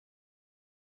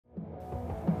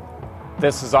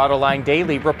This is Autoline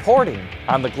Daily reporting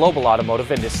on the global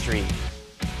automotive industry.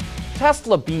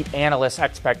 Tesla beat analysts'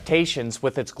 expectations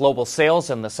with its global sales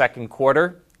in the second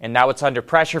quarter, and now it's under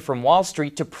pressure from Wall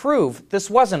Street to prove this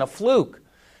wasn't a fluke.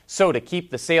 So to keep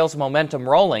the sales momentum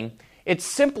rolling, it's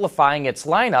simplifying its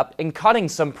lineup and cutting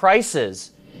some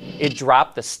prices. It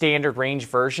dropped the standard range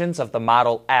versions of the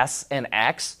Model S and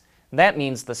X. That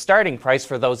means the starting price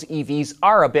for those EVs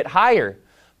are a bit higher.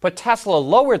 But Tesla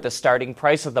lowered the starting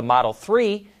price of the Model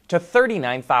 3 to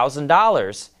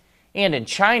 $39,000. And in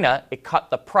China, it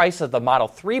cut the price of the Model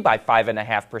 3 by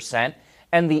 5.5%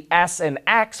 and the S and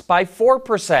X by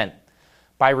 4%.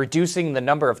 By reducing the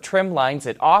number of trim lines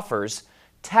it offers,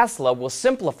 Tesla will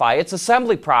simplify its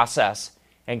assembly process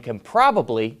and can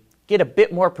probably get a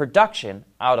bit more production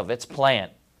out of its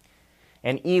plant.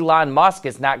 And Elon Musk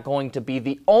is not going to be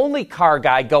the only car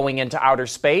guy going into outer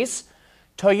space.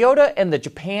 Toyota and the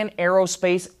Japan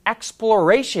Aerospace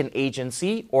Exploration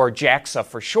Agency, or JAXA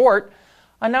for short,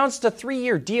 announced a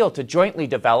 3-year deal to jointly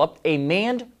develop a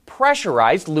manned,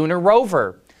 pressurized lunar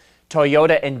rover.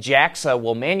 Toyota and JAXA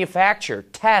will manufacture,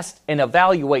 test, and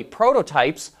evaluate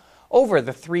prototypes over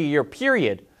the 3-year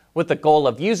period, with the goal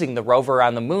of using the rover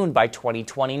on the moon by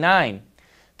 2029.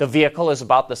 The vehicle is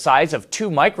about the size of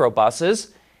 2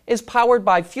 microbuses, is powered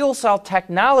by fuel cell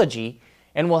technology,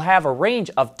 and will have a range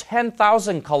of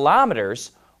 10,000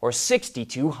 kilometers or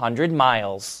 6,200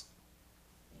 miles.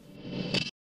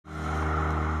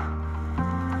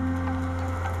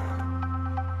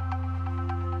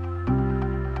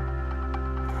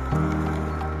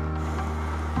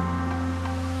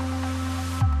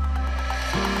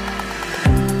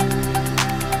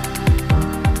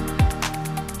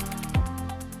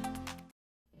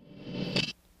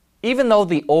 Even though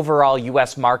the overall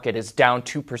U.S. market is down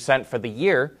 2% for the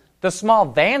year, the small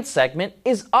van segment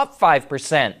is up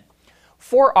 5%.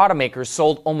 4 automakers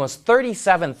sold almost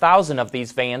 37,000 of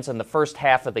these vans in the first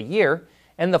half of the year,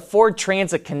 and the Ford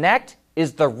Transit Connect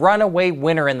is the runaway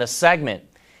winner in the segment.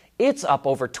 It's up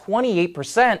over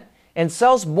 28% and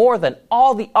sells more than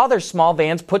all the other small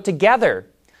vans put together.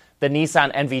 The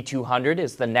Nissan NV200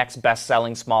 is the next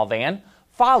best-selling small van,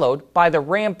 followed by the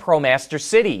Ram ProMaster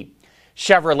City.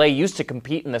 Chevrolet used to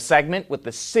compete in the segment with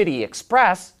the City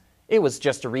Express. It was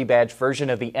just a rebadged version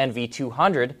of the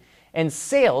NV200, and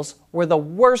sales were the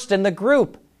worst in the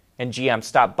group, and GM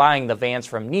stopped buying the vans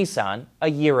from Nissan a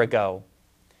year ago.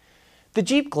 The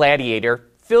Jeep Gladiator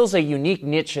fills a unique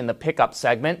niche in the pickup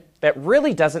segment that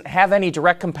really doesn't have any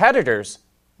direct competitors,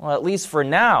 well, at least for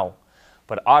now.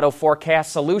 But Auto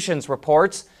Forecast Solutions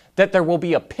reports that there will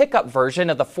be a pickup version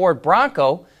of the Ford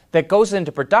Bronco that goes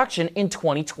into production in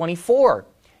 2024.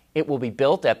 It will be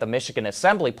built at the Michigan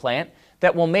assembly plant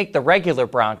that will make the regular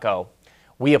Bronco.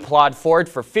 We applaud Ford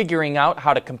for figuring out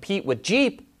how to compete with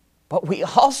Jeep, but we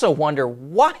also wonder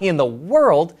why in the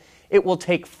world it will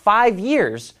take 5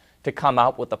 years to come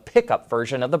out with a pickup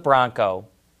version of the Bronco.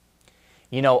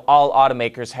 You know, all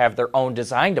automakers have their own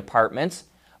design departments,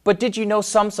 but did you know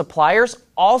some suppliers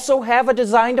also have a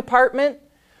design department?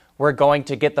 We're going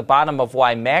to get the bottom of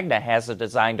why Magna has a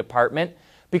design department,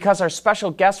 because our special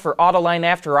guest for Autoline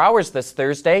After Hours this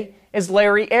Thursday is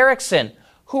Larry Erickson,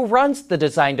 who runs the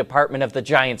design department of the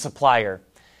giant supplier.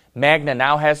 Magna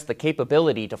now has the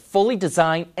capability to fully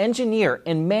design, engineer,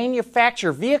 and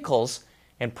manufacture vehicles,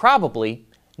 and probably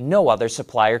no other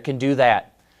supplier can do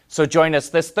that. So join us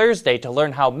this Thursday to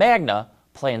learn how Magna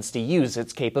plans to use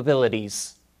its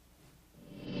capabilities.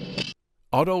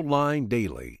 Autoline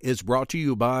Daily is brought to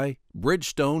you by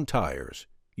Bridgestone Tires,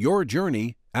 your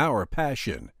journey, our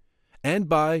passion, and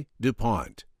by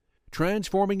DuPont,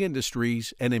 transforming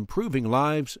industries and improving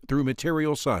lives through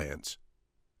material science.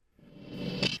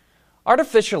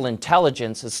 Artificial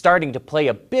intelligence is starting to play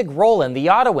a big role in the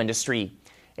auto industry,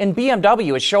 and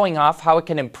BMW is showing off how it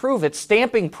can improve its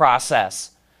stamping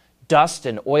process. Dust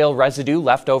and oil residue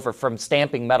left over from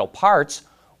stamping metal parts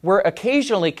were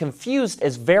occasionally confused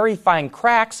as very fine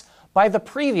cracks by the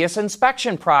previous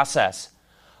inspection process.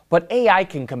 But AI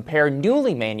can compare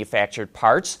newly manufactured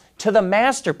parts to the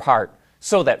master part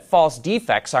so that false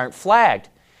defects aren't flagged,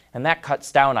 and that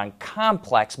cuts down on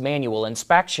complex manual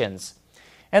inspections.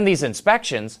 And these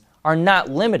inspections are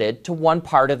not limited to one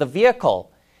part of the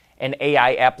vehicle. An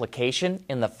AI application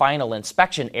in the final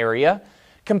inspection area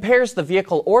compares the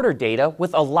vehicle order data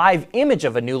with a live image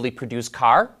of a newly produced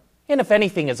car, and if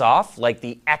anything is off, like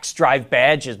the X-Drive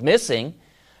badge is missing,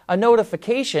 a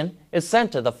notification is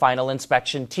sent to the final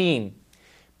inspection team.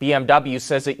 BMW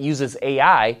says it uses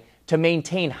AI to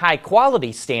maintain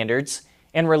high-quality standards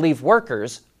and relieve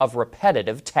workers of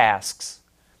repetitive tasks.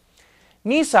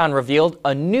 Nissan revealed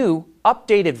a new,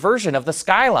 updated version of the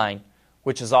Skyline,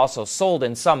 which is also sold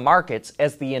in some markets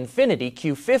as the Infiniti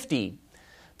Q50.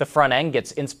 The front end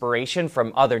gets inspiration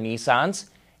from other Nissans,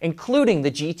 including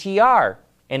the GT-R,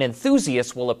 and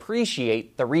enthusiasts will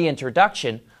appreciate the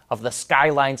reintroduction of the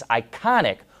Skyline's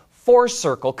iconic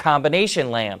 4-circle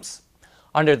combination lamps.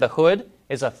 Under the hood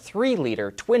is a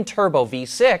 3-liter twin-turbo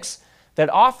V6 that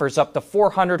offers up to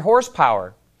 400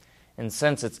 horsepower. And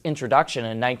since its introduction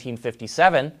in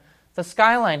 1957, the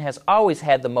Skyline has always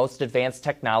had the most advanced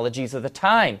technologies of the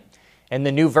time, and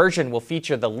the new version will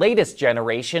feature the latest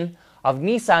generation of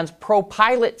Nissan's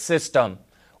ProPilot system,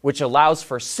 which allows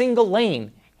for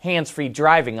single-lane, hands-free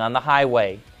driving on the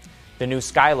highway. The new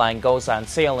Skyline goes on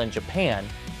sale in Japan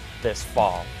this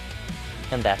fall.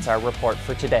 And that's our report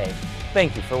for today.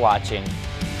 Thank you for watching.